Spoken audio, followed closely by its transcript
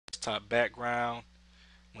desktop background.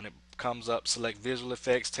 When it comes up, select Visual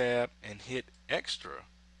Effects tab and hit Extra.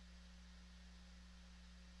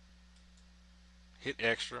 Hit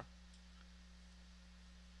Extra,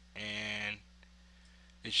 and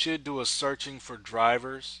it should do a searching for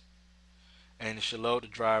drivers, and it should load the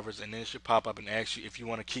drivers, and then it should pop up and ask you if you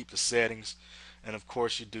want to keep the settings, and of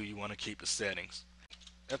course you do. You want to keep the settings.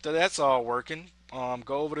 After that's all working,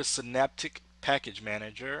 go over to Synaptic Package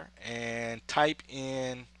Manager and type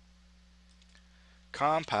in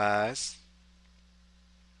Compiz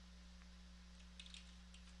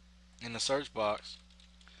in the search box.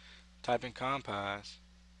 Type in Compiz,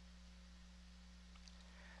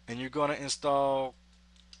 and you're going to install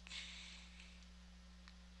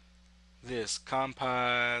this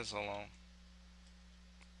Compiz. Hold on.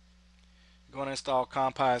 You're going to install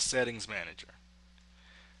Compiz Settings Manager.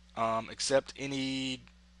 Accept any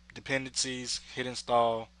dependencies, hit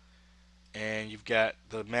install, and you've got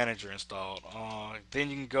the manager installed. Then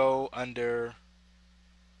you can go under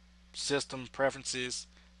System Preferences,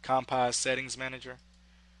 Compiz Settings Manager.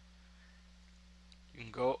 You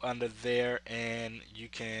can go under there and you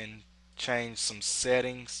can change some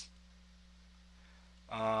settings.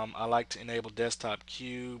 I like to enable desktop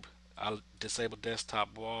cube. I'll disable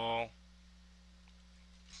desktop wall.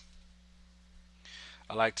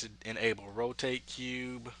 I like to enable rotate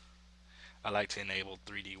cube. I like to enable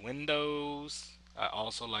 3D windows. I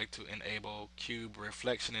also like to enable cube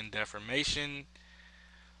reflection and deformation.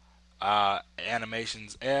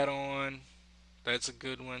 Animations add-on. That's a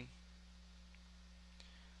good one.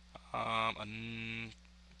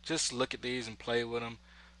 Just look at these and play with them.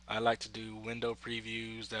 I like to do window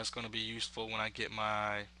previews. That's going to be useful when I get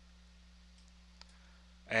my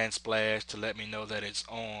and splash to let me know that it's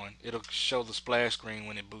on. It'll show the splash screen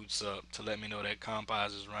when it boots up to let me know that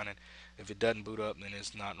Compiz is running. If it doesn't boot up, then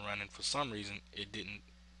it's not running. For some reason, it didn't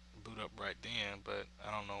boot up right then, but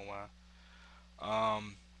I don't know why.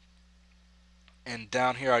 And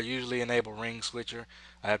down here, I usually enable ring switcher.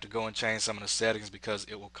 I have to go and change some of the settings because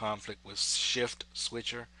it will conflict with shift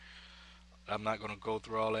switcher. I'm not going to go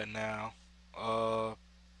through all that now.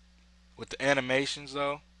 With the animations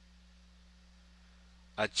though,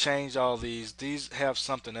 I change all these. These have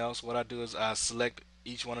something else. What I do is I select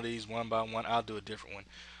each one of these one by one. I'll do a different one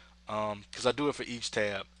because I do it for each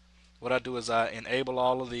tab. What I do is I enable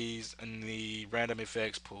all of these in the random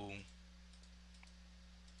effects pool.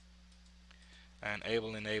 I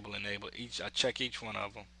enable each. I check each one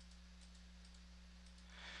of them,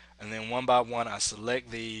 and then one by one I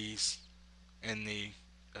select these in the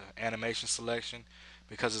animation selection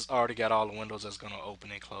because it's already got all the windows that's going to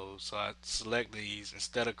open and close. So I select these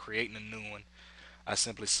instead of creating a new one. I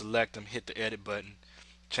simply select them, hit the edit button,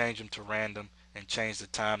 change them to random, and change the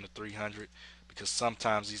time to 300 because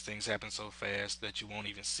sometimes these things happen so fast that you won't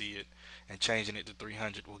even see it, and changing it to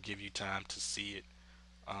 300 will give you time to see it.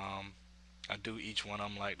 I do each one of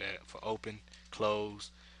them like that for open,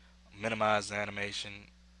 close, minimize the animation,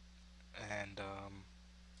 and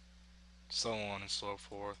so on and so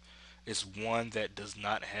forth. It's one that does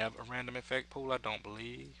not have a random effect pool, I don't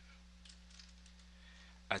believe.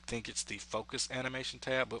 I think it's the focus animation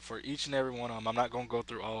tab, but for each and every one of them, I'm not going to go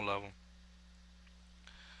through all of them.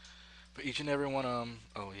 For each and every one of them,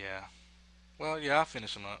 oh yeah. Well, yeah, I'll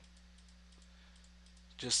finish them up.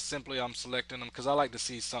 Just simply I'm selecting them because I like to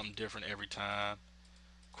see something different every time.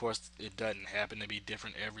 Of course, it doesn't happen to be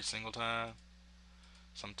different every single time.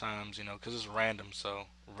 Sometimes, because it's random, so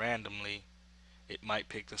randomly it might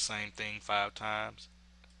pick the same thing 5 times.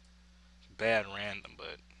 It's bad random,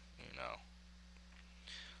 but you know,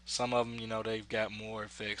 some of them, they've got more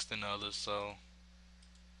effects than others, so.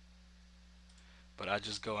 But I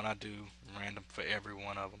just go and I do random for every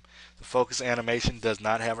one of them. The focus animation does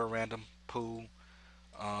not have a random pool,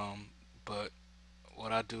 but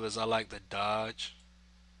what I do is I like the dodge.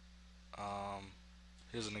 Um,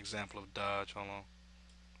 Here's an example of dodge. Hold on.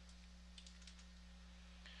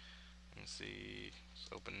 Let me see. Let's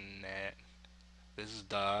open that. This is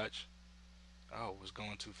dodge. Oh, it's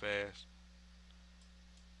going too fast.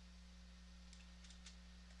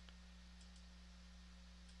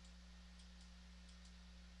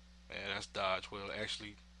 Yeah, that's dodge. We'll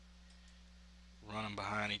actually run them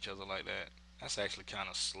behind each other like that. That's actually kind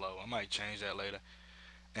of slow. I might change that later.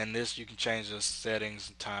 And this, you can change the settings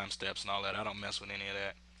and time steps and all that. I don't mess with any of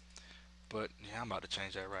that. But yeah, I'm about to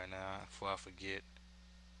change that right now before I forget.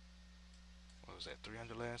 What was that,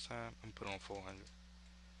 300 last time? I'm put on 400.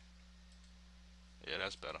 Yeah,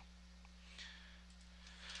 that's better.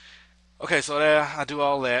 Okay, so there I do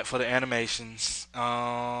all that for the animations.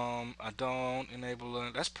 I don't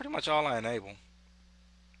enable. That's pretty much all I enable.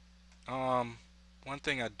 Um, one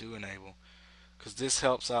thing I do enable, because this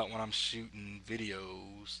helps out when I'm shooting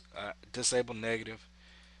videos. Disable negative,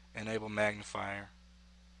 enable magnifier,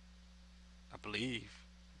 I believe.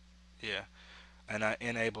 Yeah, and I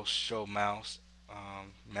enable show mouse.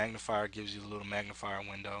 Magnifier gives you a little magnifier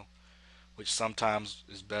window, which sometimes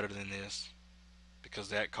is better than this because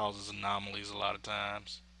that causes anomalies a lot of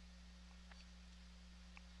times.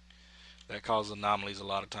 That causes anomalies a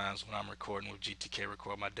lot of times when I'm recording with GTK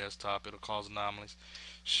Record my desktop. It'll cause anomalies.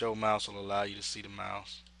 Show mouse will allow you to see the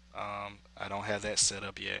mouse. I don't have that set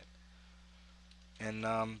up yet. And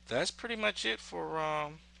that's pretty much it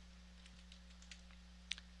for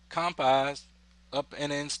Compiz up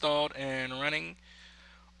and installed and running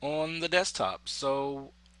on the desktop.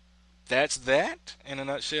 So that's that in a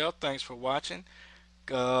nutshell. Thanks for watching.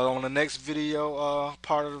 On the next video,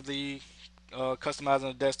 part of the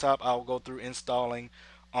customizing the desktop, I'll go through installing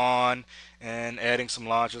on and adding some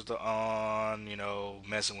launchers to on,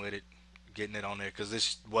 messing with it, getting it on there, because this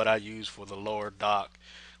is what I use for the lower dock,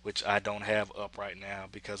 which I don't have up right now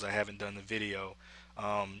because I haven't done the video.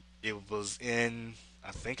 It was in,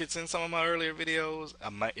 I think it's in some of my earlier videos.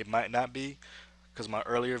 It might not be, because my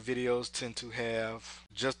earlier videos tend to have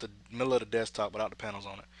just the middle of the desktop without the panels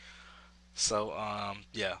on it. So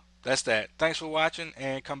yeah, that's that. Thanks for watching,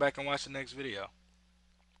 and come back and watch the next video.